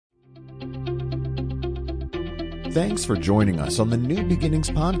Thanks for joining us on the New Beginnings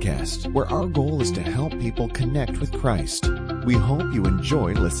podcast, where our goal is to help people connect with Christ. We hope you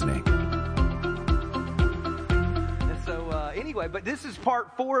enjoy listening. But this is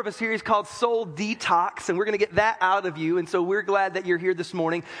part 4 of a series called Soul Detox, and we're going to get that out of you, and so we're glad that you're here this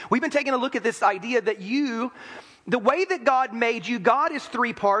morning. We've been taking a look at this idea that the way that God made you, God is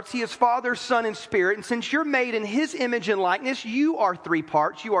 3 parts. He is Father, Son, and Spirit, and since you're made in His image and likeness, you are 3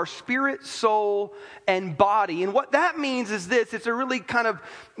 parts. You are spirit, soul, and body, and what that means is this. It's a really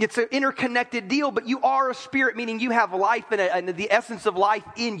it's an interconnected deal, but you are a spirit, meaning you have life and the essence of life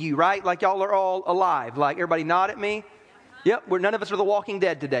in you, right? Like y'all are all alive. Like everybody nod at me. Yep, none of us are the Walking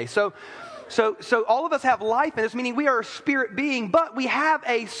Dead today. So all of us have life in us, meaning we are a spirit being, but we have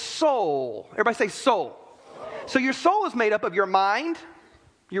a soul. Everybody say soul. So your soul is made up of your mind,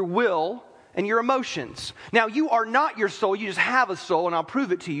 your will, and your emotions. Now, you are not your soul. You just have a soul, and I'll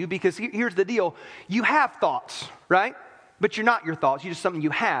prove it to you because here's the deal. You have thoughts, right? But you're not your thoughts. You're just something you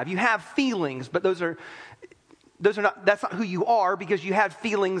have. You have feelings, but that's not who you are, because you had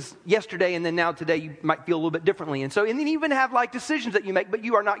feelings yesterday and then now today you might feel a little bit differently. And then you even have like decisions that you make, but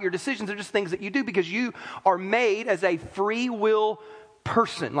you are not your decisions. They're just things that you do because you are made as a free will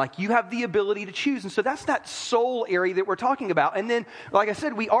person. Like you have the ability to choose. And so that's that soul area that we're talking about. And then, like I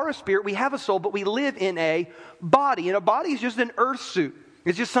said, we are a spirit, we have a soul, but we live in a body. And a body is just an earth suit.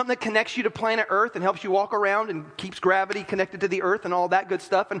 It's just something that connects you to planet Earth and helps you walk around and keeps gravity connected to the earth and all that good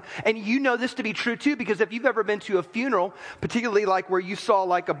stuff. And you know this to be true too, because if you've ever been to a funeral, particularly like where you saw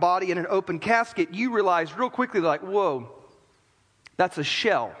like a body in an open casket, you realize real quickly like, whoa, that's a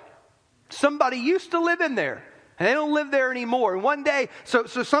shell. Somebody used to live in there. And they don't live there anymore. And one day, so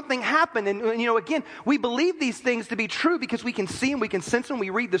something happened. And, again, we believe these things to be true because we can see them, we can sense them.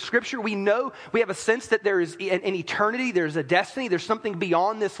 We read the scripture. We know, we have a sense that there is an eternity. There's a destiny. There's something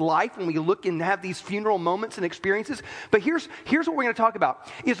beyond this life when we look and have these funeral moments and experiences. But here's what we're going to talk about.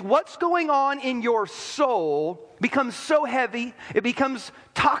 Is what's going on in your soul becomes so heavy, it becomes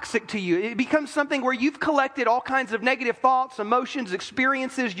toxic to you. It becomes something where you've collected all kinds of negative thoughts, emotions,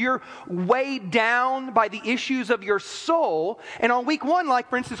 experiences. You're weighed down by the issues of your soul. And on week 1, like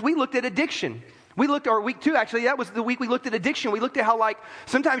for instance, we looked at addiction. Or week 2, actually, that was the week we looked at addiction. We looked at how like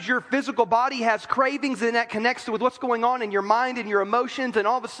sometimes your physical body has cravings and that connects with what's going on in your mind and your emotions. And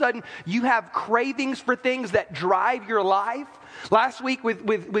all of a sudden you have cravings for things that drive your life. Last week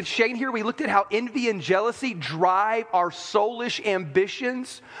with Shane here, we looked at how envy and jealousy drive our soulish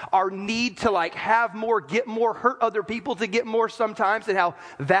ambitions, our need to like have more, get more, hurt other people to get more sometimes, and how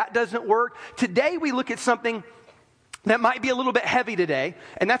that doesn't work. Today we look at something that might be a little bit heavy today,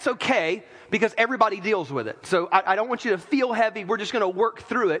 and that's okay because everybody deals with it. So I don't want you to feel heavy. We're just going to work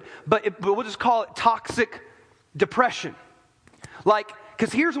through it, but we'll just call it toxic depression. Like,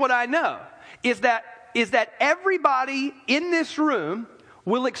 because here's what I know, is that everybody in this room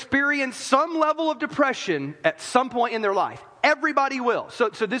will experience some level of depression at some point in their life. Everybody will. So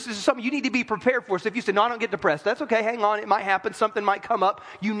this is something you need to be prepared for. So if you say, no, I don't get depressed, that's okay. Hang on. It might happen. Something might come up.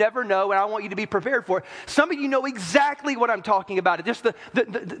 You never know, and I want you to be prepared for it. Some of you know exactly what I'm talking about. Just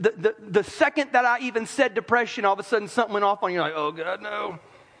the second that I even said depression, all of a sudden something went off on you. You're like, oh, God, no.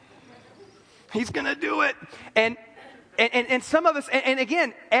 He's going to do it. And some of us, and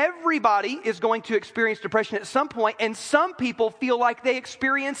again, everybody is going to experience depression at some point, and some people feel like they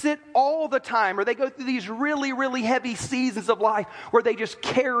experience it all the time, or they go through these really, really heavy seasons of life where they just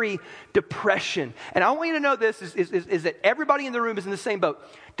carry depression. And I want you to know this, is that everybody in the room is in the same boat.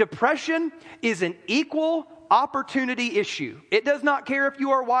 Depression is an equal opportunity issue. It does not care if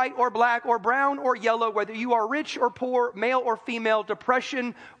you are white or black or brown or yellow, whether you are rich or poor, male or female.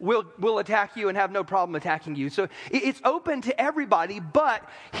 Depression will attack you and have no problem attacking you. So it's open to everybody, but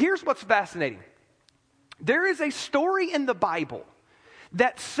here's what's fascinating. There is a story in the Bible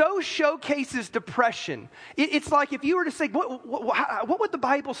that so showcases depression. It's like if you were to say, what would the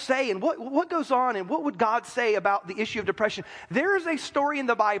Bible say, and what goes on, and what would God say about the issue of depression? There is a story in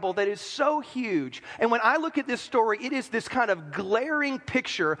the Bible that is so huge. And when I look at this story, it is this kind of glaring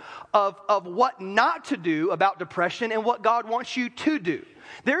picture of what not to do about depression and what God wants you to do.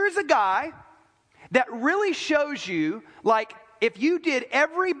 There is a guy that really shows you, like, if you did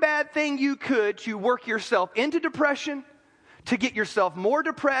every bad thing you could to work yourself into depression, to get yourself more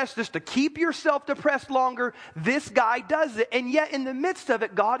depressed, just to keep yourself depressed longer, this guy does it. And yet in the midst of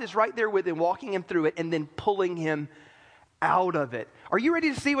it, God is right there with him, walking him through it and then pulling him out of it. Are you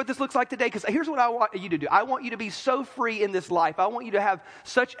ready to see what this looks like today? Because here's what I want you to do. I want you to be so free in this life. I want you to have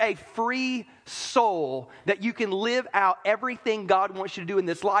such a free soul that you can live out everything God wants you to do in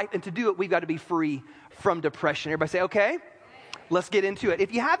this life. And to do it, we've got to be free from depression. Everybody say, okay? let's get into it.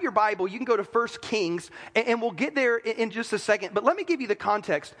 If you have your Bible, you can go to 1 Kings, and we'll get there in just a second. But let me give you the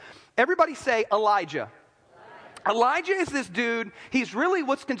context. Everybody say Elijah. Elijah is this dude. He's really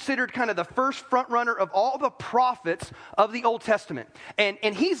what's considered kind of the first front runner of all the prophets of the Old Testament.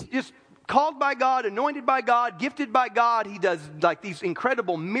 And he's just called by God, anointed by God, gifted by God. He does like these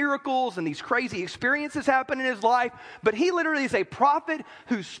incredible miracles and these crazy experiences happen in his life. But he literally is a prophet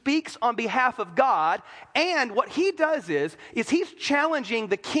who speaks on behalf of God. And what he does is he's challenging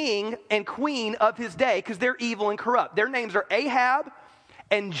the king and queen of his day because they're evil and corrupt. Their names are Ahab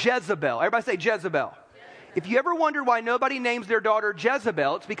and Jezebel. Everybody say Jezebel. If you ever wonder why nobody names their daughter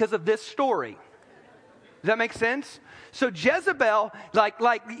Jezebel, it's because of this story. Does that make sense? So Jezebel,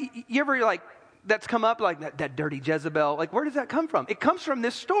 like you ever like that's come up like that dirty Jezebel. Like where does that come from? It comes from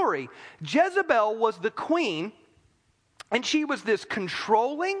this story. Jezebel was the queen, and she was this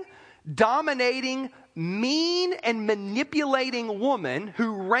controlling, dominating, mean and manipulating woman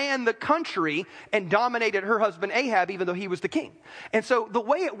who ran the country and dominated her husband Ahab, even though he was the king. And so the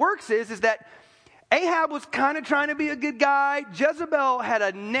way it works is that Ahab was kind of trying to be a good guy. Jezebel had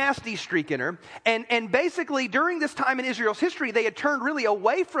a nasty streak in her. And basically, during this time in Israel's history, they had turned really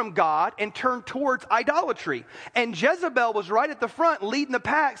away from God and turned towards idolatry. And Jezebel was right at the front, leading the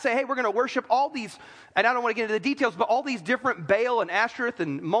pack, saying, hey, we're going to worship all these, and I don't want to get into the details, but all these different Baal and Ashtoreth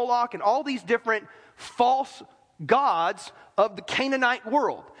and Moloch and all these different false gods of the Canaanite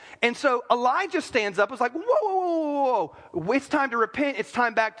world. And so Elijah stands up and is like, whoa, whoa, whoa, whoa. It's time to repent. It's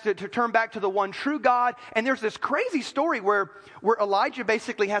time to turn back to the one true God. And there's this crazy story where Elijah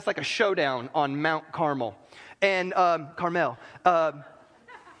basically has like a showdown on Mount Carmel. And Carmel.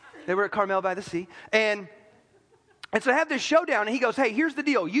 They were at Carmel by the sea. And so they have this showdown, and he goes, hey, here's the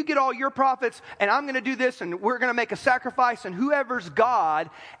deal. You get all your prophets, and I'm going to do this, and we're going to make a sacrifice, and whoever's God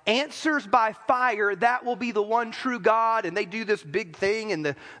answers by fire, that will be the one true God. And they do this big thing,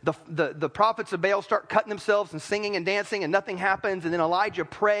 and the prophets of Baal start cutting themselves and singing and dancing, and nothing happens. And then Elijah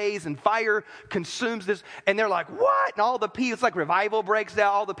prays, and fire consumes this. And they're like, what? And all the people, it's like revival breaks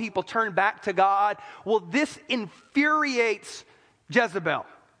out. All the people turn back to God. Well, this infuriates Jezebel.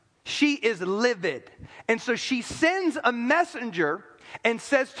 She is livid. And so she sends a messenger and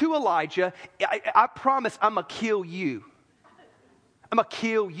says to Elijah, I promise I'm going to kill you. I'm going to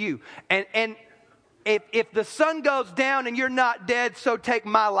kill you. And if the sun goes down and you're not dead, so take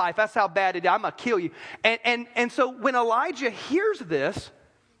my life. That's how bad it is. I'm going to kill you. And so when Elijah hears this,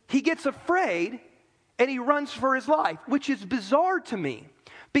 he gets afraid and he runs for his life, which is bizarre to me.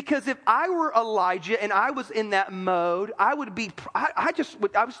 Because if I were Elijah and I was in that mode, I would be,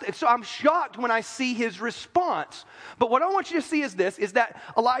 so I'm shocked when I see his response. But what I want you to see is this, is that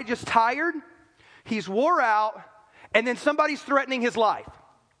Elijah's tired, he's wore out, and then somebody's threatening his life.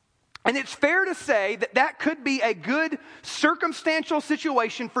 And it's fair to say that could be a good circumstantial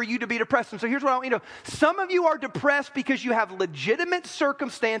situation for you to be depressed. And so here's what I want you to know. Some of you are depressed because you have legitimate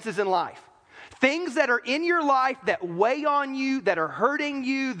circumstances in life. Things that are in your life that weigh on you, that are hurting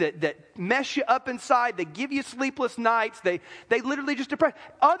you, that mess you up inside, that give you sleepless nights, they literally just depress.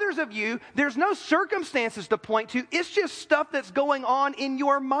 Others of you, there's no circumstances to point to. It's just stuff that's going on in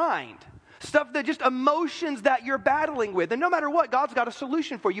your mind. Stuff that just emotions that you're battling with. And no matter what, God's got a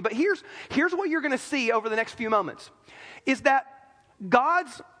solution for you. But here's what you're going to see over the next few moments. Is that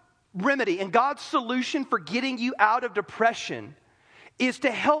God's remedy and God's solution for getting you out of depression is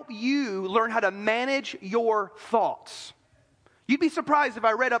to help you learn how to manage your thoughts. You'd be surprised if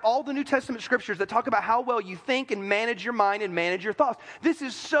I read up all the New Testament scriptures that talk about how well you think and manage your mind and manage your thoughts. This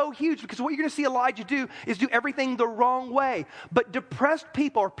is so huge because what you're going to see Elijah do is do everything the wrong way. But depressed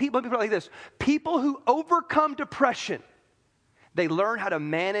people, or people, let me put it like this, people who overcome depression, they learn how to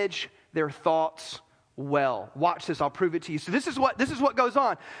manage their thoughts well. Watch this, I'll prove it to you. So this is what goes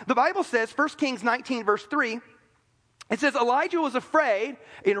on. The Bible says, 1 Kings 19 verse 3, it says, Elijah was afraid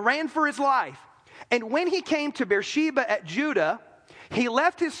and ran for his life. And when he came to Beersheba at Judah, he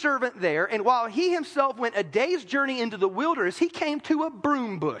left his servant there. And while he himself went a day's journey into the wilderness, he came to a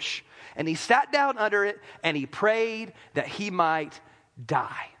broom bush. And he sat down under it and he prayed that he might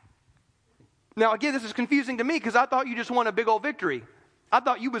die. Now, again, this is confusing to me because I thought you just won a big old victory. I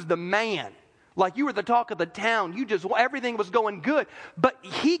thought you was the man. Like you were the talk of the town. Everything was going good. But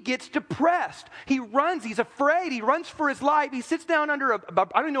he gets depressed. He runs. He's afraid. He runs for his life. He sits down under I don't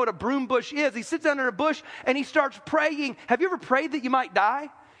even know what a broom bush is. He sits down under a bush and he starts praying. Have you ever prayed that you might die?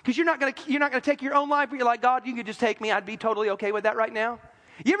 Because you're not going to take your own life, but you're like, God, you could just take me. I'd be totally okay with that right now.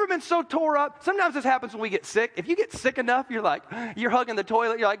 You ever been so tore up? Sometimes this happens when we get sick. If you get sick enough, you're hugging the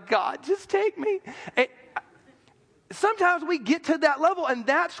toilet. You're like, God, just take me. sometimes we get to that level, and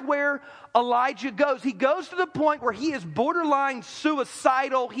that's where Elijah goes. He goes to the point where he is borderline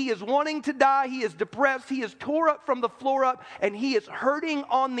suicidal. He is wanting to die. He is depressed. He is tore up from the floor up, and he is hurting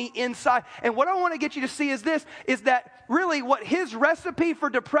on the inside. And what I want to get you to see is this, is that really what his recipe for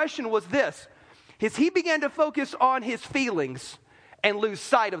depression was this, is he began to focus on his feelings and lose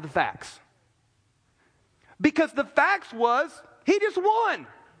sight of the facts. Because the facts was, he just won.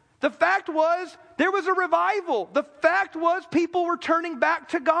 The fact was, there was a revival. The fact was, people were turning back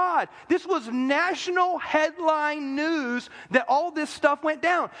to God. This was national headline news that all this stuff went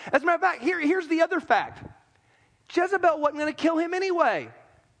down. As a matter of fact, here's the other fact. Jezebel wasn't going to kill him anyway.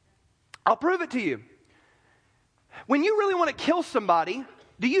 I'll prove it to you. When you really want to kill somebody,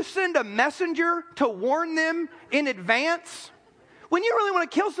 do you send a messenger to warn them in advance? When you really want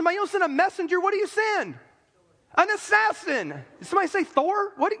to kill somebody, you don't send a messenger. What do you send? An assassin. Did somebody say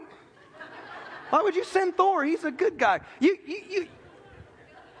Thor? Why would you send Thor? He's a good guy. You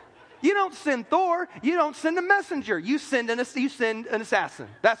don't send Thor. You don't send a messenger. You send an assassin.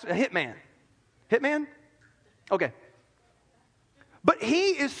 That's a hitman. Hitman? Okay. But he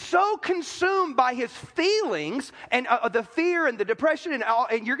is so consumed by his feelings and the fear and the depression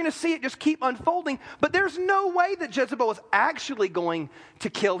and you're going to see it just keep unfolding. But there's no way that Jezebel was actually going to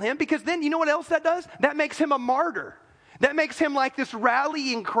kill him, because then you know what else that does? That makes him a martyr. That makes him like this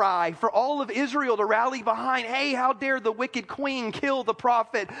rallying cry for all of Israel to rally behind. Hey, how dare the wicked queen kill the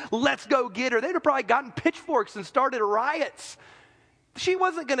prophet? Let's go get her. They'd have probably gotten pitchforks and started riots. She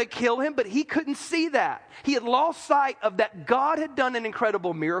wasn't going to kill him, but he couldn't see that. He had lost sight of that God had done an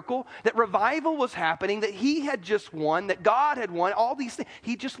incredible miracle, that revival was happening, that he had just won, that God had won, all these things.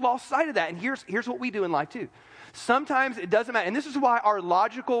 He just lost sight of that. And here's what we do in life too. Sometimes it doesn't matter. And this is why our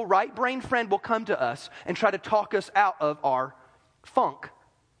logical right brain friend will come to us and try to talk us out of our funk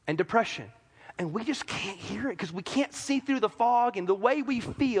and depression. And we just can't hear it because we can't see through the fog, and the way we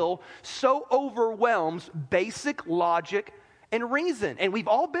feel so overwhelms basic logic and reason. And we've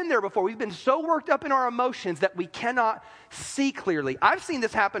all been there before. We've been so worked up in our emotions that we cannot see clearly. I've seen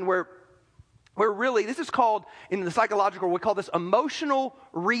this happen where really, this is called, in the psychological, we call this emotional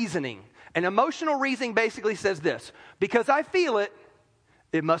reasoning. And emotional reasoning basically says this: because I feel it,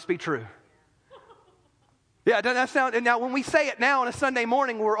 it must be true. Yeah, doesn't that sound? And now when we say it now on a Sunday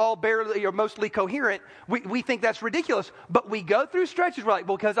morning, we're all barely or mostly coherent. We think that's ridiculous. But we go through stretches, we're like,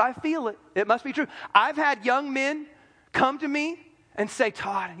 well, because I feel it, it must be true. I've had young men come to me and say,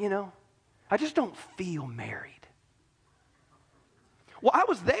 Todd, I just don't feel married. Well, I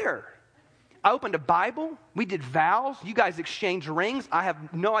was there. I opened a Bible. We did vows. You guys exchanged rings. I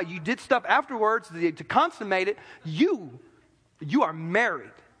have no idea. You did stuff afterwards to consummate it. You are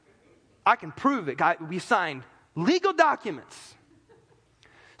married. I can prove it. We signed legal documents.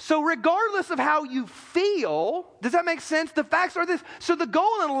 So regardless of how you feel, does that make sense? The facts are this. So the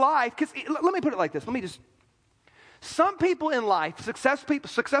goal in life, because let me put it like this. Some people in life,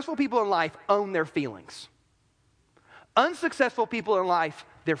 successful people in life own their feelings. Unsuccessful people in life,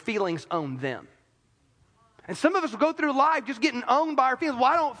 their feelings own them. And some of us will go through life just getting owned by our feelings.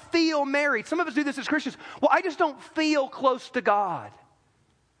 Well, I don't feel married. Some of us do this as Christians. Well, I just don't feel close to God.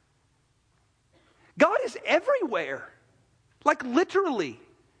 God is everywhere. Like literally.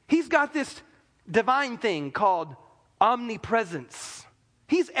 He's got this divine thing called omnipresence.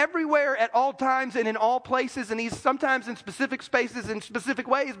 He's everywhere at all times and in all places, and he's sometimes in specific spaces in specific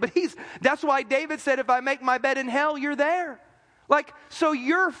ways, but that's why David said, if I make my bed in hell, you're there. So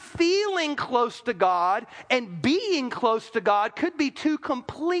you're feeling close to God and being close to God could be two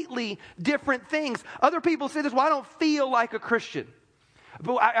completely different things. Other people say this, well, I don't feel like a Christian.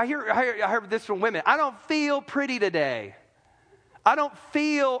 But I heard this from women. I don't feel pretty today. I don't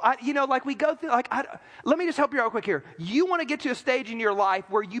feel, we go through, let me just help you out real quick here. You want to get to a stage in your life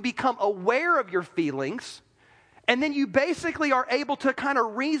where you become aware of your feelings, and then you basically are able to kind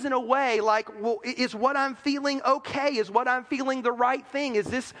of reason away, is what I'm feeling okay? Is what I'm feeling the right thing? Is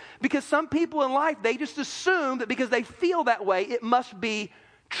this, because some people in life, they just assume that because they feel that way, it must be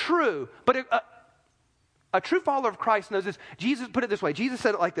true. But a true follower of Christ knows this. Jesus put it this way. Jesus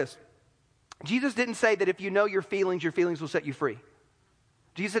said it like this. Jesus didn't say that if you know your feelings will set you free.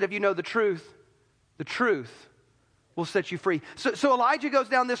 Jesus said if you know the truth will set you free. So Elijah goes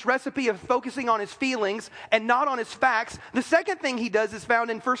down this recipe of focusing on his feelings and not on his facts. The second thing he does is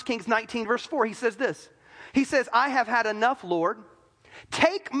found in 1 Kings 19, verse 4. He says this. He says, I have had enough, Lord.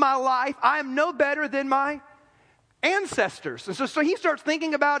 Take my life. I am no better than my ancestors. And so he starts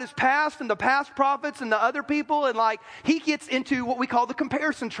thinking about his past and the past prophets and the other people, and he gets into what we call the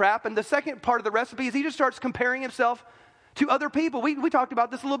comparison trap. And the second part of the recipe is he just starts comparing himself to other people. We talked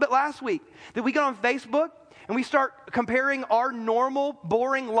about this a little bit last week, that we get on Facebook and we start comparing our normal,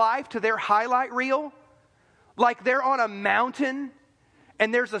 boring life to their highlight reel, like they're on a mountain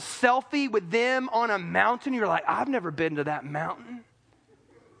and there's a selfie with them on a mountain, you're like, I've never been to that mountain.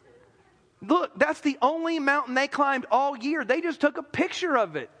 Look, that's the only mountain they climbed all year. They just took a picture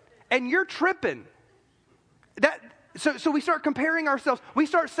of it, and you're tripping. So we start comparing ourselves. We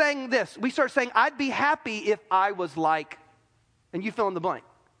start saying this. We start saying, I'd be happy if I was like, and you fill in the blank.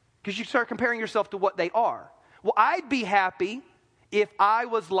 Because you start comparing yourself to what they are. Well, I'd be happy if I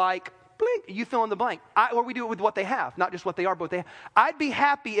was like, blink, you fill in the blank. Or we do it with what they have, not just what they are, but what they have. I'd be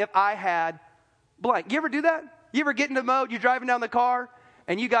happy if I had blank. You ever do that? You ever get into mode, you're driving down the car,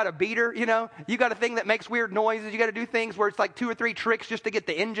 and you got a beater, you got a thing that makes weird noises. You got to do things where it's like 2 or 3 tricks just to get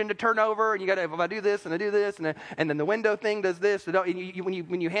the engine to turn over. And you got to, if I do this and I do this, and then the window thing does this. And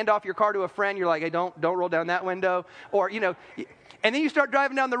when you hand off your car to a friend, you're like, hey, don't roll down that window. Or, and then you start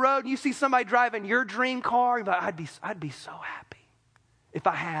driving down the road and you see somebody driving your dream car. And you're like, I'd be so happy if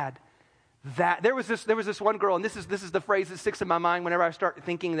I had that. There was this one girl, and this is the phrase that sticks in my mind whenever I start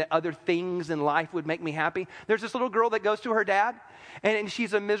thinking that other things in life would make me happy. There's this little girl that goes to her dad, and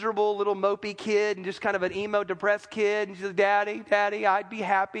she's a miserable little mopey kid and just kind of an emo, depressed kid. And she says, Daddy, I'd be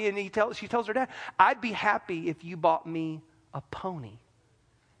happy. And she tells her dad, I'd be happy if you bought me a pony.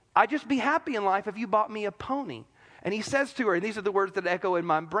 I'd just be happy in life if you bought me a pony. And he says to her, and these are the words that echo in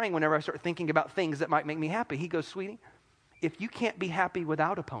my brain whenever I start thinking about things that might make me happy. He goes, sweetie, if you can't be happy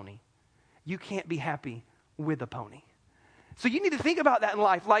without a pony, you can't be happy with a pony. So you need to think about that in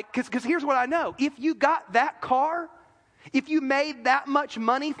life. Because here's what I know. If you got that car, if you made that much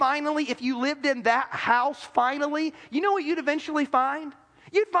money finally, if you lived in that house finally, you know what you'd eventually find?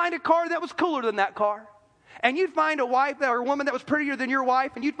 You'd find a car that was cooler than that car. And you'd find a wife or a woman that was prettier than your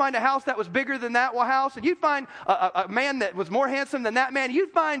wife. And you'd find a house that was bigger than that house. And you'd find a man that was more handsome than that man.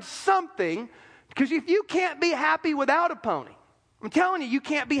 You'd find something. Because if you can't be happy without a pony, I'm telling you, you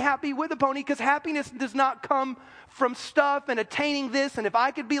can't be happy with a pony, because happiness does not come from stuff and attaining this, and if I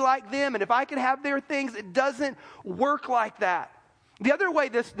could be like them, and if I could have their things. It doesn't work like that. The other way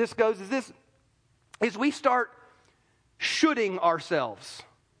this goes is we start shoulding ourselves.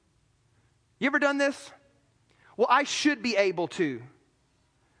 You ever done this? Well, I should be able to.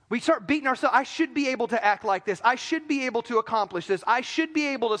 We start beating ourselves. I should be able to act like this. I should be able to accomplish this. I should be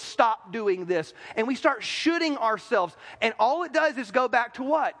able to stop doing this. And we start shoulding ourselves. And all it does is go back to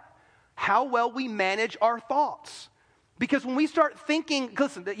what? How well we manage our thoughts. Because when we start thinking,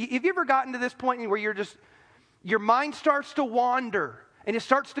 listen, have you ever gotten to this point where your mind starts to wander, and it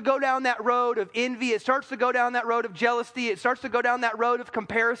starts to go down that road of envy, it starts to go down that road of jealousy, it starts to go down that road of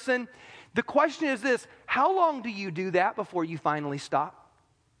comparison? The question is this: how long do you do that before you finally stop?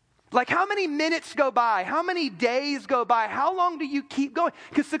 Like, how many minutes go by? How many days go by? How long do you keep going?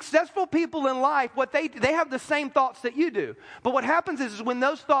 Because successful people in life, what they have the same thoughts that you do. But what happens is when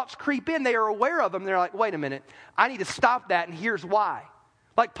those thoughts creep in, they are aware of them. They're like, wait a minute, I need to stop that, and here's why.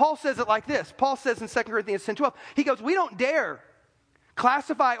 Like Paul says it like this. Paul says in 2 Corinthians 10:12, he goes, we don't dare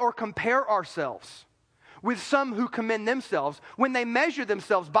classify or compare ourselves with some who commend themselves. When they measure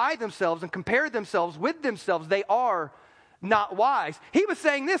themselves by themselves and compare themselves with themselves, they are not wise. He was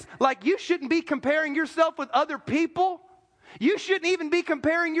saying this, like, you shouldn't be comparing yourself with other people. You shouldn't even be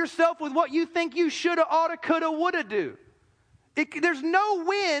comparing yourself with what you think you shoulda, oughta, coulda, woulda do. There's no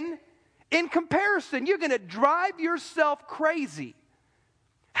win in comparison. You're going to drive yourself crazy.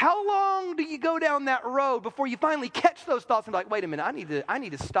 How long do you go down that road before you finally catch those thoughts and be like, wait a minute, I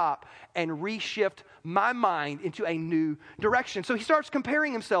need to stop and reshift my mind into a new direction? So he starts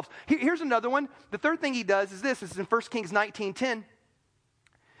comparing himself. Here's another one. The third thing he does is this. This is in 1 Kings 19:10.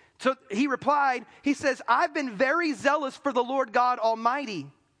 So he replied, he says, I've been very zealous for the Lord God Almighty,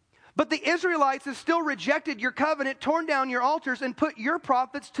 but the Israelites have still rejected your covenant, torn down your altars, and put your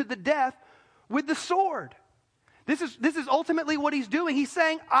prophets to the death with the sword. This is ultimately what he's doing. He's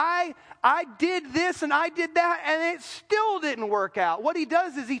saying, I did this and I did that, and it still didn't work out. What he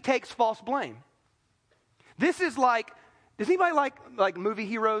does is he takes false blame. This is like, does anybody like movie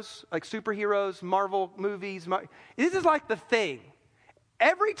heroes, like superheroes, Marvel movies? This is like The Thing.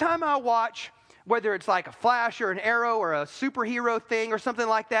 Every time I watch, whether it's like a Flash or an Arrow or a superhero thing or something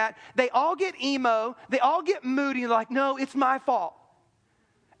like that, they all get emo, they all get moody, and like, no, it's my fault.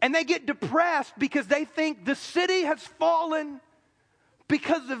 And they get depressed because they think the city has fallen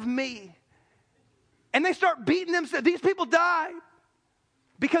because of me. And they start beating themselves. These people died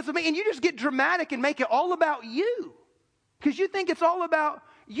because of me. And you just get dramatic and make it all about you. Because you think it's all about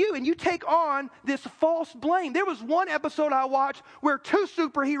you. And you take on this false blame. There was one episode I watched where 2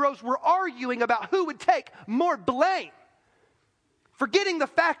 superheroes were arguing about who would take more blame forgetting the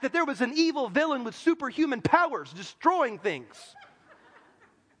fact that there was an evil villain with superhuman powers destroying things.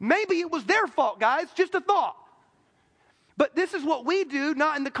 Maybe it was their fault, guys. Just a thought. But this is what we do,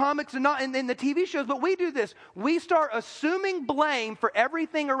 not in the comics and not in the TV shows, but we do this. We start assuming blame for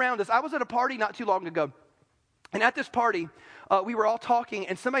everything around us. I was at a party not too long ago, and at this party, we were all talking,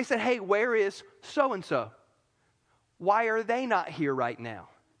 and somebody said, hey, where is so-and-so? Why are they not here right now?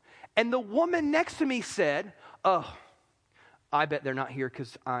 And the woman next to me said, oh, I bet they're not here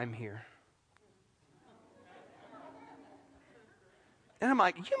because I'm here. And I'm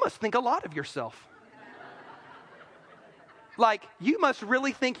like, you must think a lot of yourself. Like, you must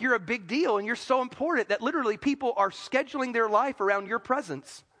really think you're a big deal and you're so important that literally people are scheduling their life around your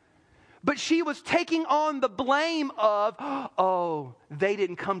presence. But she was taking on the blame of, oh, they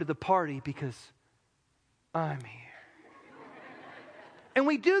didn't come to the party because I'm here. And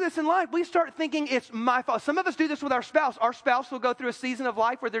we do this in life. We start thinking it's my fault. Some of us do this with our spouse. Our spouse will go through a season of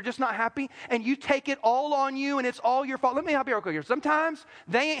life where they're just not happy, and you take it all on you, and it's all your fault. Let me help you real quick here. Sometimes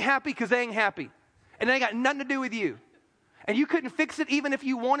they ain't happy because they ain't happy, and they ain't got nothing to do with you. And you couldn't fix it even if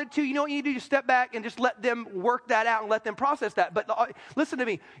you wanted to. You know what you do? You step back and just let them work that out and let them process that. But listen to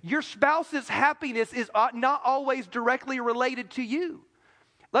me. Your spouse's happiness is not always directly related to you.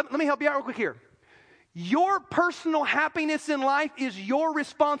 Let me help you out real quick here. Your personal happiness in life is your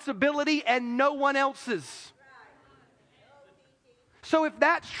responsibility and no one else's. So if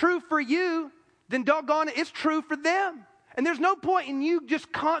that's true for you, then doggone it, it's true for them. And there's no point in you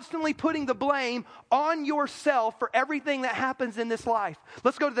just constantly putting the blame on yourself for everything that happens in this life.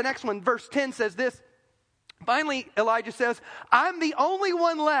 Let's go to the next one. Verse 10 says this. Finally, Elijah says, I'm the only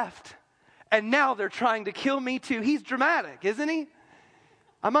one left, and now they're trying to kill me too. He's dramatic, isn't he?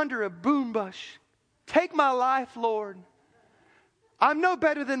 I'm under a boom bush. Take my life, Lord. I'm no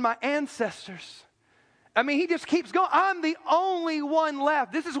better than my ancestors. I mean, he just keeps going. I'm the only one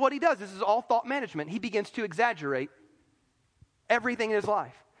left. This is what he does. This is all thought management. He begins to exaggerate everything in his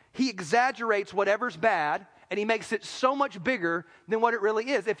life. He exaggerates whatever's bad, and he makes it so much bigger than what it really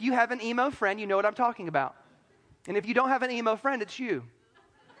is. If you have an emo friend, you know what I'm talking about. And if you don't have an emo friend, it's you.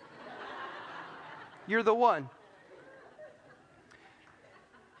 You're the one.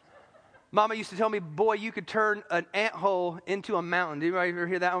 Mama used to tell me, boy, you could turn an anthole into a mountain. Did anybody ever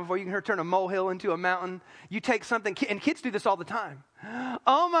hear that one before? You can turn a molehill into a mountain. You take something, and kids do this all the time.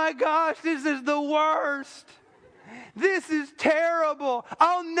 Oh my gosh, this is the worst. This is terrible.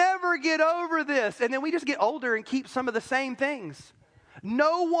 I'll never get over this. And then we just get older and keep some of the same things.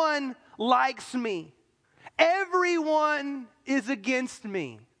 No one likes me. Everyone is against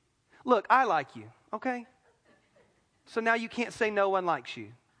me. Look, I like you, okay? So now you can't say no one likes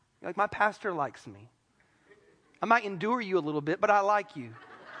you. Like, my pastor likes me. I might endure you a little bit, but I like you.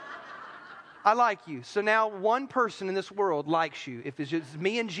 I like you. So now one person in this world likes you. If it's just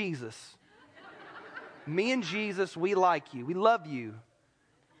me and Jesus. Me and Jesus, we like you. We love you.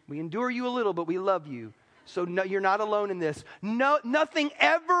 We endure you a little, but we love you. So no, you're not alone in this. No, nothing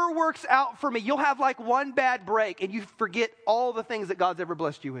ever works out for me. You'll have like one bad break and you forget all the things that God's ever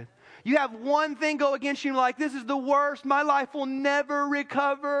blessed you with. You have one thing go against you, like, this is the worst. My life will never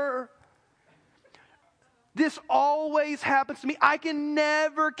recover. This always happens to me. I can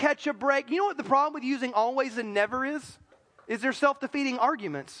never catch a break. You know what the problem with using always and never is? Is they're self-defeating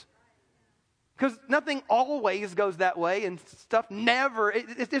arguments. Because nothing always goes that way and stuff never,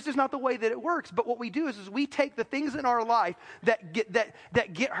 it's just not the way that it works. But what we do is we take the things in our life that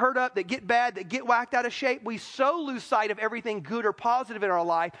get hurt up, that get bad, that get whacked out of shape. We so lose sight of everything good or positive in our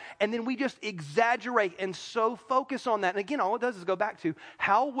life, and then we just exaggerate and so focus on that. And again, all it does is go back to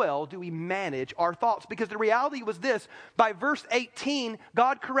how well do we manage our thoughts? Because the reality was this, by verse 18,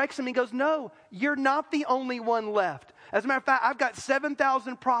 God corrects him and goes, no, you're not the only one left. As a matter of fact, I've got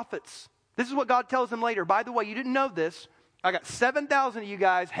 7,000 prophets. This is what God tells him later. By the way, you didn't know this. I got 7,000 of you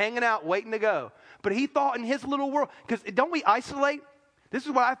guys hanging out, waiting to go. But he thought in his little world, because don't we isolate? This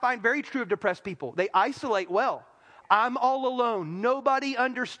is what I find very true of depressed people. They isolate well. I'm all alone. Nobody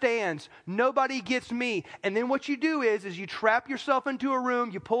understands. Nobody gets me. And then what you do is you trap yourself into a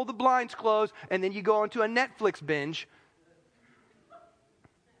room, you pull the blinds closed, and then you go onto a Netflix binge.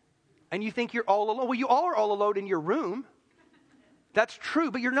 And you think you're all alone. Well, you are all alone in your room. That's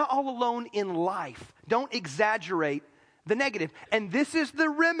true, but you're not all alone in life. Don't exaggerate the negative. And this is the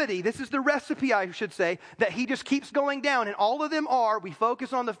remedy, this is the recipe, I should say, that he just keeps going down. And all of them are, we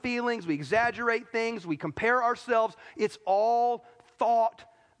focus on the feelings, we exaggerate things, we compare ourselves. It's all thought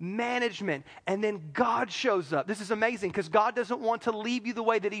management. And then God shows up. This is amazing because God doesn't want to leave you the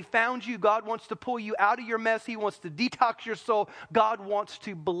way that he found you. God wants to pull you out of your mess. He wants to detox your soul. God wants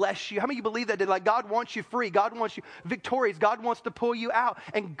to bless you. How many of you believe that? Like God wants you free. God wants you victorious. God wants to pull you out.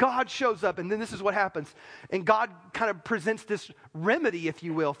 And God shows up. And then this is what happens. And God kind of presents this remedy, if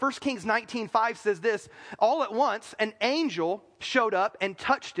you will. 1 Kings 19:5 says this, all at once an angel showed up and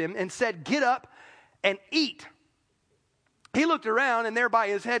touched him and said, get up and eat. He looked around, and there by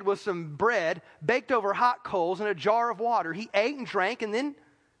his head was some bread baked over hot coals and a jar of water. He ate and drank, and then,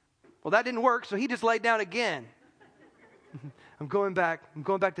 well, that didn't work, so he just laid down again. I'm going back to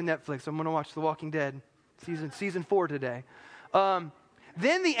Netflix. I'm going to watch The Walking Dead, season 4 today. Then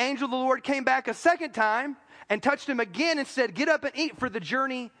the angel of the Lord came back a second time and touched him again and said, get up and eat, for the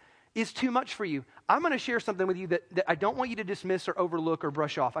journey is too much for you. I'm going to share something with you that I don't want you to dismiss or overlook or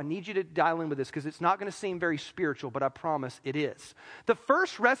brush off. I need you to dial in with this because it's not going to seem very spiritual, but I promise it is. The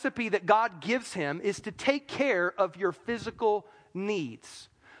first recipe that God gives him is to take care of your physical needs.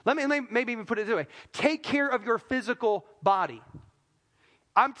 Let me maybe even put it this way. Take care of your physical body.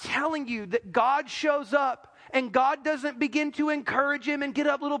 I'm telling you that God shows up and God doesn't begin to encourage him and get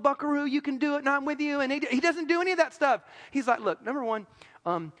up, little buckaroo, you can do it and I'm with you. And he doesn't do any of that stuff. He's like, look, number one,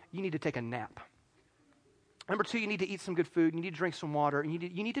 you need to take a nap. Number two, you need to eat some good food. You need to drink some water.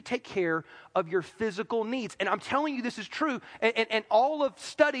 You need to take care of your physical needs. And I'm telling you this is true. And all of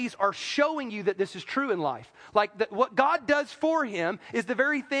studies are showing you that this is true in life. Like what God does for him is the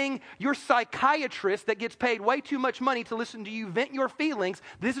very thing your psychiatrist that gets paid way too much money to listen to you vent your feelings,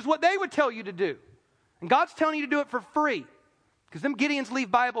 this is what they would tell you to do. And God's telling you to do it for free. Because them Gideons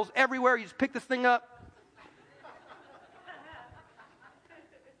leave Bibles everywhere. You just pick this thing up.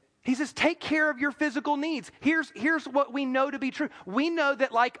 He says, take care of your physical needs. Here's what we know to be true. We know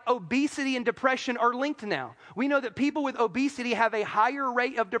that like obesity and depression are linked now. We know that people with obesity have a higher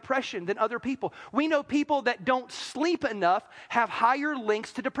rate of depression than other people. We know people that don't sleep enough have higher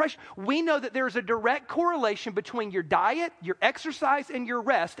links to depression. We know that there's a direct correlation between your diet, your exercise, and your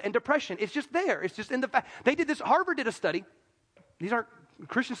rest and depression. It's just there. It's just in the fact. They did this, Harvard did a study. These aren't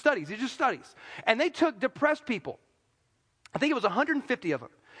Christian studies. These are just studies. And they took depressed people. I think it was 150 of them.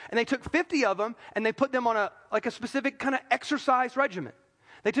 And they took 50 of them and they put them on a specific kind of exercise regimen.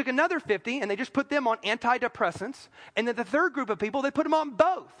 They took another 50 and they just put them on antidepressants. And then the third group of people, they put them on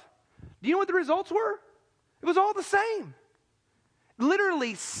both. Do you know what the results were? It was all the same.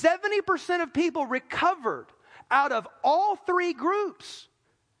 Literally 70% of people recovered out of all three groups.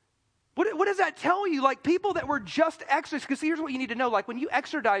 What does that tell you? Like people that were just exercising, because here's what you need to know. Like when you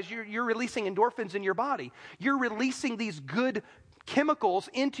exercise, you're releasing endorphins in your body. You're releasing these good chemicals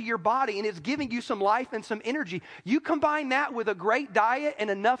into your body and it's giving you some life and some energy. You combine that with a great diet and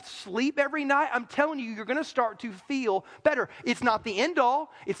enough sleep every night, I'm telling you, you're going to start to feel better. It's not the end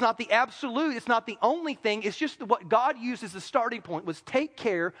all. It's not the absolute. It's not the only thing. It's just what God used as the starting point was take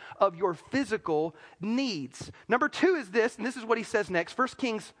care of your physical needs. Number two is this, and this is what he says next. 1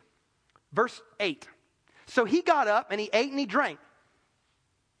 Kings verse 8. So he got up and he ate and he drank.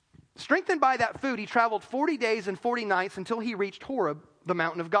 Strengthened by that food, he traveled 40 days and 40 nights until he reached Horeb, the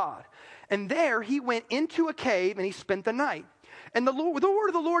mountain of God. And there he went into a cave and he spent the night. And the word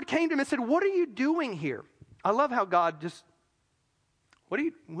of the Lord came to him and said, what are you doing here? I love how God just, what are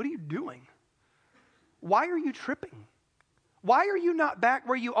you doing? Why are you tripping? Why are you not back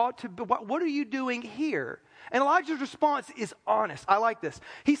where you ought to be? What are you doing here? And Elijah's response is honest. I like this.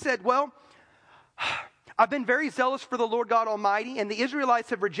 He said, well, I've been very zealous for the Lord God Almighty, and the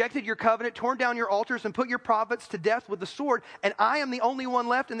Israelites have rejected your covenant, torn down your altars, and put your prophets to death with the sword, and I am the only one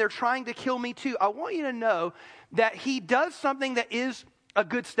left, and they're trying to kill me too. I want you to know that he does something that is a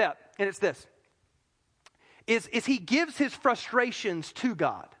good step, and it's this. Is he gives his frustrations to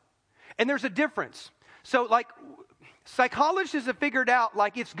God. And there's a difference. So like psychologists have figured out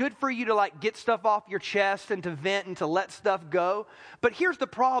like it's good for you to like get stuff off your chest and to vent and to let stuff go. But here's the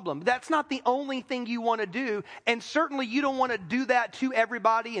problem. That's not the only thing you want to do. And certainly you don't want to do that to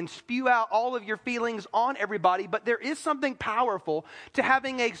everybody and spew out all of your feelings on everybody. But there is something powerful to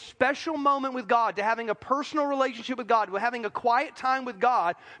having a special moment with God, to having a personal relationship with God, to having a quiet time with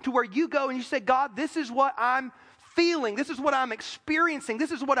God, to where you go and you say, God, this is what I'm feeling. This is what I'm experiencing.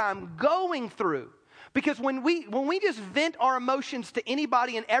 This is what I'm going through. Because when we just vent our emotions to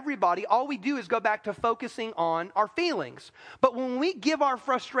anybody and everybody, all we do is go back to focusing on our feelings. But when we give our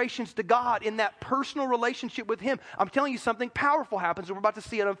frustrations to God in that personal relationship with Him, I'm telling you something powerful happens, and we're about to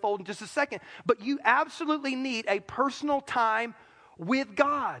see it unfold in just a second. But you absolutely need a personal time with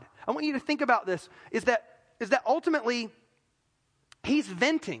God. I want you to think about this, is that ultimately He's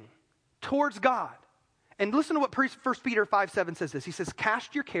venting towards God. And listen to what 1 Peter 5:7 says this. He says,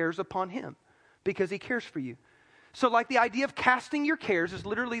 cast your cares upon him because he cares for you. So like the idea of casting your cares is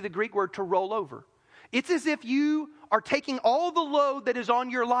literally the Greek word to roll over. It's as if you are taking all the load that is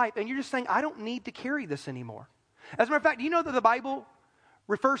on your life and you're just saying, I don't need to carry this anymore. As a matter of fact, do you know that the Bible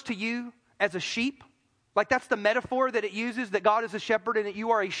refers to you as a sheep? Like that's the metaphor that it uses, that God is a shepherd and that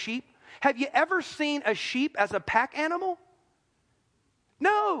you are a sheep. Have you ever seen a sheep as a pack animal?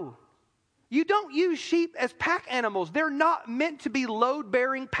 No. You don't use sheep as pack animals. They're not meant to be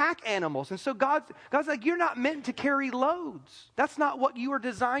load-bearing pack animals. And so God's like, you're not meant to carry loads. That's not what you are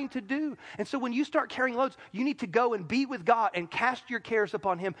designed to do. And so when you start carrying loads, you need to go and be with God and cast your cares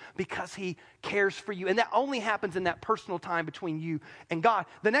upon him because he cares for you. And that only happens in that personal time between you and God.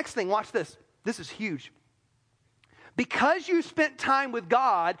 The next thing, watch this. This is huge. Because you spent time with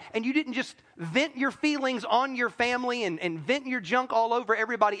God and you didn't just vent your feelings on your family and vent your junk all over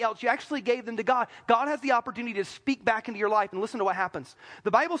everybody else, you actually gave them to God. God has the opportunity to speak back into your life, and listen to what happens.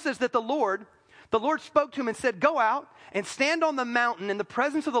 The Bible says that the Lord spoke to him and said, go out and stand on the mountain in the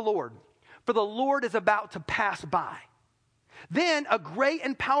presence of the Lord, for the Lord is about to pass by. Then a great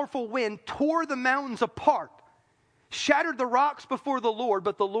and powerful wind tore the mountains apart, shattered the rocks before the Lord,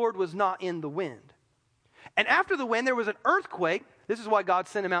 but the Lord was not in the wind. And after the wind, there was an earthquake. This is why God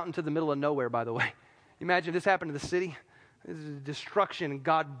sent him out into the middle of nowhere, by the way. Imagine this happened to the city. This is destruction, and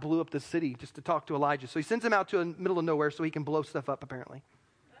God blew up the city just to talk to Elijah. So he sends him out to the middle of nowhere so he can blow stuff up, apparently.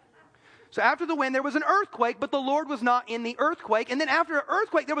 So after the wind, there was an earthquake, but the Lord was not in the earthquake. And then after an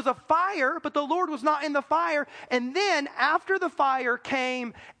earthquake, there was a fire, but the Lord was not in the fire. And then after the fire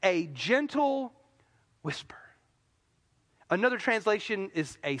came a gentle whisper. Another translation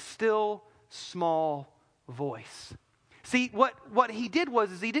is a still, small voice. See, what he did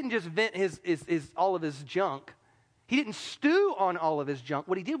was he didn't just vent his all of his junk. He didn't stew on all of his junk.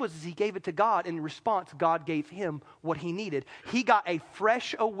 What he did was he gave it to God. In response, God gave him what he needed. He got a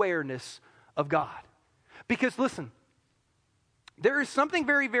fresh awareness of God. Because listen, there is something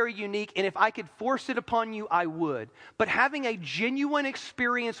very, very unique, and if I could force it upon you, I would. But having a genuine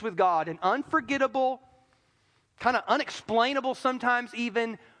experience with God, an unforgettable, kind of unexplainable sometimes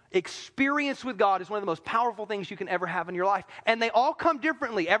even, experience with God is one of the most powerful things you can ever have in your life. And they all come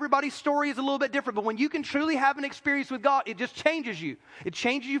differently. Everybody's story is a little bit different. But when you can truly have an experience with God, it just changes you. It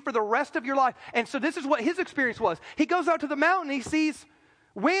changes you for the rest of your life. And so this is what his experience was. He goes out to the mountain. He sees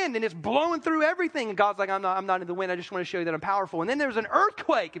wind and it's blowing through everything. And God's like, I'm not in the wind. I just want to show you that I'm powerful. And then there's an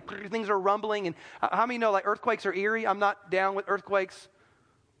earthquake. Things are rumbling. And how many know like earthquakes are eerie? I'm not down with earthquakes.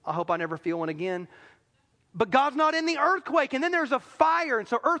 I hope I never feel one again. But God's not in the earthquake. And then there's a fire. And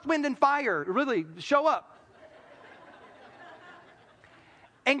so earth, wind, and fire really show up.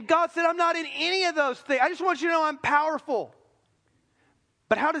 And God said, I'm not in any of those things. I just want you to know I'm powerful.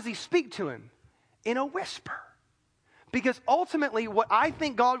 But how does he speak to him? In a whisper. Because ultimately what I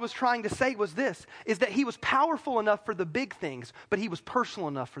think God was trying to say was this, is that he was powerful enough for the big things, but he was personal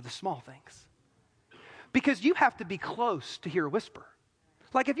enough for the small things. Because you have to be close to hear a whisper.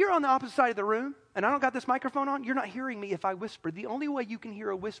 Like if you're on the opposite side of the room and I don't got this microphone on, you're not hearing me if I whisper. The only way you can hear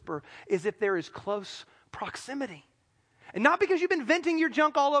a whisper is if there is close proximity. And not because you've been venting your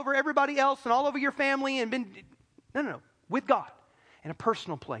junk all over everybody else and all over your family and been, no, with God. In a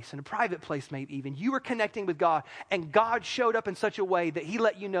personal place, in a private place maybe even. You were connecting with God and God showed up in such a way that he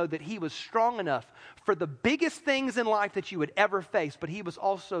let you know that he was strong enough for the biggest things in life that you would ever face, but he was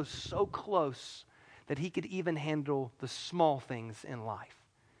also so close that he could even handle the small things in life.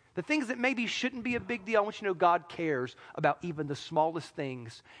 The things that maybe shouldn't be a big deal. I want you to know God cares about even the smallest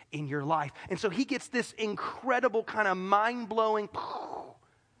things in your life. And so he gets this incredible kind of mind-blowing,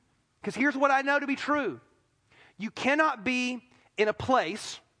 because here's what I know to be true. You cannot be in a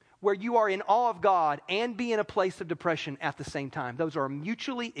place where you are in awe of God and be in a place of depression at the same time. Those are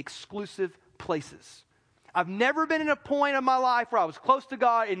mutually exclusive places. I've never been in a point in my life where I was close to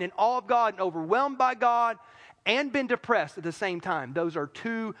God and in awe of God and overwhelmed by God and been depressed at the same time. Those are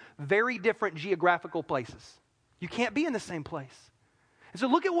two very different geographical places. You can't be in the same place. And so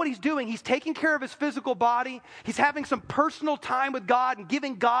look at what he's doing. He's taking care of his physical body. He's having some personal time with God and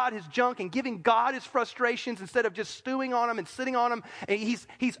giving God his junk and giving God his frustrations instead of just stewing on them and sitting on them. And he's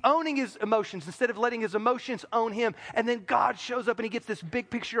owning his emotions instead of letting his emotions own him. And then God shows up and he gets this big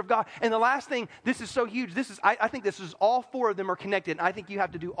picture of God. And the last thing, this is so huge. I think this is all four of them are connected. And I think you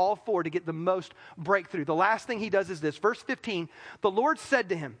have to do all four to get the most breakthrough. The last thing he does is this. Verse 15, the Lord said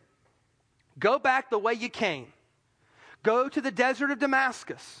to him, go back the way you came. Go to the desert of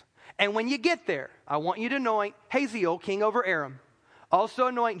Damascus, and when you get there, I want you to anoint Hazael king over Aram. Also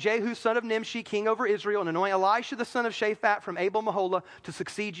anoint Jehu, son of Nimshi, king over Israel, and anoint Elisha, the son of Shaphat, from Abel-Meholah, to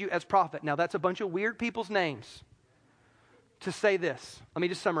succeed you as prophet. Now, that's a bunch of weird people's names to say this. Let me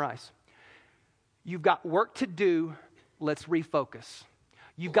just summarize. You've got work to do. Let's refocus.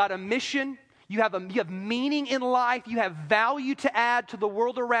 You've got a mission. You have meaning in life. You have value to add to the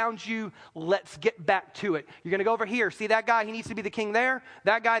world around you. Let's get back to it. You're going to go over here. See that guy? He needs to be the king there.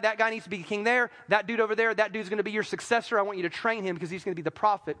 That guy needs to be the king there. That dude over there, that dude's going to be your successor. I want you to train him because he's going to be the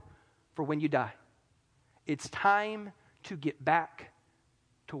prophet for when you die. It's time to get back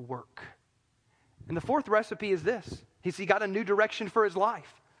to work. And the fourth recipe is this. He got a new direction for his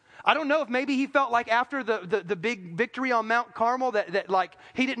life. I don't know if maybe he felt like after the big victory on Mount Carmel that like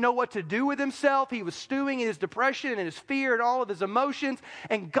he didn't know what to do with himself. He was stewing in his depression and his fear and all of his emotions.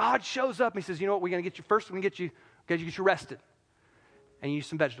 And God shows up and he says, you know what, we're going to get you first. We're going to get you rested. And you need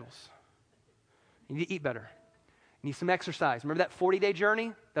some vegetables. You need to eat better. You need some exercise. Remember that 40-day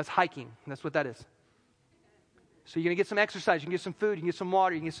journey? That's hiking. That's what that is. So you're going to get some exercise. You can get some food. You can get some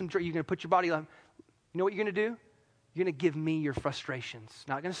water. You can get some drink. You're going to put your body on. You know what you're going to do? You're going to give me your frustrations.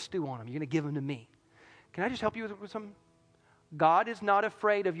 Not going to stew on them. You're going to give them to me. Can I just help you with something? God is not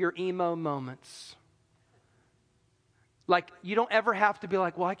afraid of your emo moments. Like, you don't ever have to be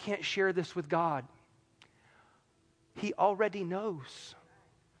like, well, I can't share this with God. He already knows.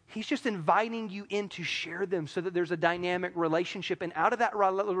 He's just inviting you in to share them so that there's a dynamic relationship. And out of that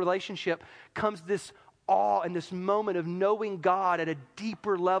relationship comes this awe and this moment of knowing God at a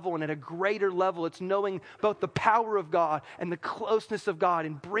deeper level and at a greater level. It's knowing both the power of God and the closeness of God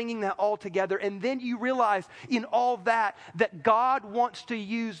and bringing that all together. And then you realize in all that God wants to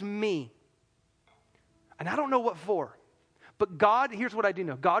use me. And I don't know what for, but God, here's what I do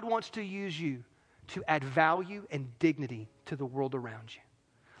know. God wants to use you to add value and dignity to the world around you.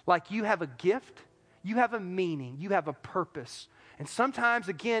 Like you have a gift, you have a meaning, you have a purpose. And sometimes,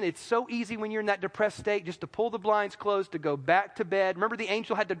 again, it's so easy when you're in that depressed state just to pull the blinds closed, to go back to bed. Remember the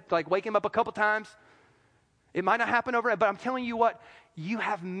angel had to wake him up a couple times? It might not happen overnight, but I'm telling you what, you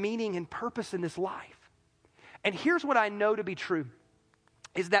have meaning and purpose in this life. And here's what I know to be true,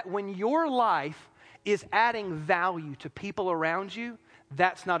 is that when your life is adding value to people around you,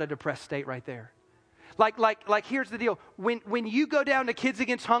 that's not a depressed state right there. Like here's the deal. When you go down to Kids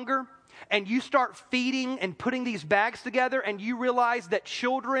Against Hunger, and you start feeding and putting these bags together and you realize that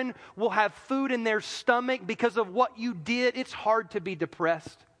children will have food in their stomach because of what you did, it's hard to be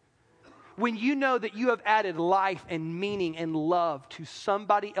depressed. When you know that you have added life and meaning and love to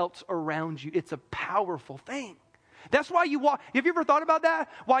somebody else around you, it's a powerful thing. That's why you walk. Have you ever thought about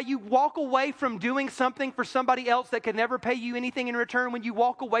that? Why you walk away from doing something for somebody else that could never pay you anything in return? When you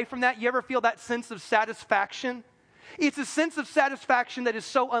walk away from that, you ever feel that sense of satisfaction? It's a sense of satisfaction that is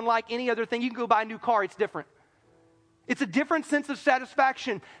so unlike any other thing. You can go buy a new car, it's different. It's a different sense of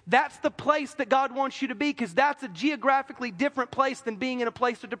satisfaction. That's the place that God wants you to be, because that's a geographically different place than being in a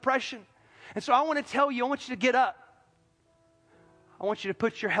place of depression. And so I want to tell you, I want you to get up. I want you to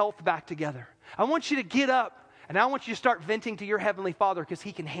put your health back together. I want you to get up, and I want you to start venting to your Heavenly Father because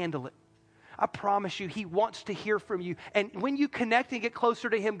He can handle it. I promise you, He wants to hear from you. And when you connect and get closer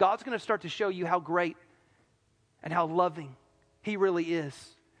to Him, God's going to start to show you how great and how loving He really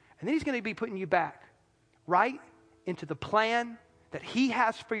is. And then He's going to be putting you back right into the plan that He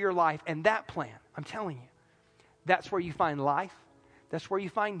has for your life. And that plan, I'm telling you, that's where you find life. That's where you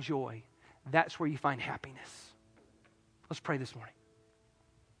find joy. That's where you find happiness. Let's pray this morning.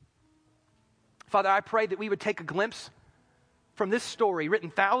 Father, I pray that we would take a glimpse from this story written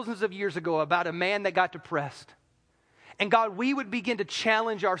thousands of years ago about a man that got depressed. And God, we would begin to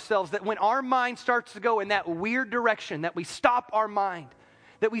challenge ourselves that when our mind starts to go in that weird direction, that we stop our mind,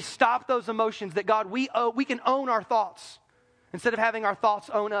 that we stop those emotions, that God, we can own our thoughts instead of having our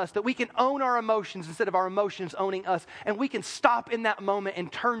thoughts own us, that we can own our emotions instead of our emotions owning us, and we can stop in that moment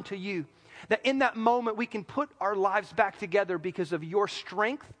and turn to you. That in that moment we can put our lives back together because of your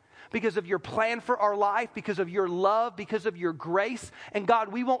strength, because of your plan for our life, because of your love, because of your grace. And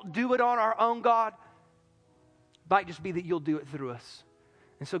God, we won't do it on our own, God. Might just be that you'll do it through us.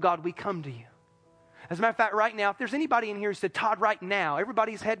 And so, God, we come to you. As a matter of fact, right now, if there's anybody in here who said, Todd, right now,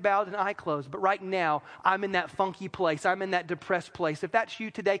 everybody's head bowed and eye closed, but right now, I'm in that funky place. I'm in that depressed place. If that's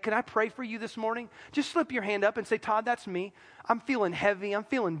you today, can I pray for you this morning? Just slip your hand up and say, Todd, that's me. I'm feeling heavy. I'm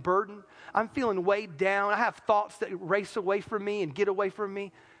feeling burdened. I'm feeling weighed down. I have thoughts that race away from me and get away from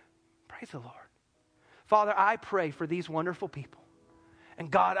me. Praise the Lord. Father, I pray for these wonderful people. And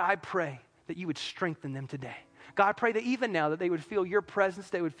God, I pray that you would strengthen them today. God, I pray that even now that they would feel your presence,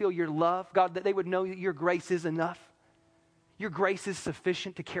 they would feel your love. God, that they would know that your grace is enough. Your grace is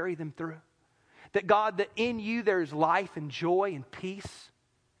sufficient to carry them through. That God, that in you there is life and joy and peace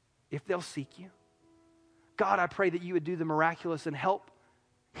if they'll seek you. God, I pray that you would do the miraculous and help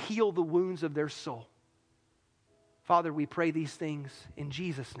heal the wounds of their soul. Father, we pray these things in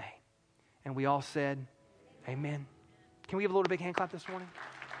Jesus' name. And we all said, amen. Can we give a little big hand clap this morning?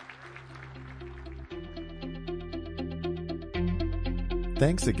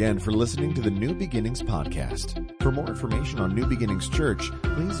 Thanks again for listening to the New Beginnings podcast. For more information on New Beginnings Church,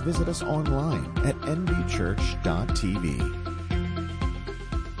 please visit us online at nbchurch.tv.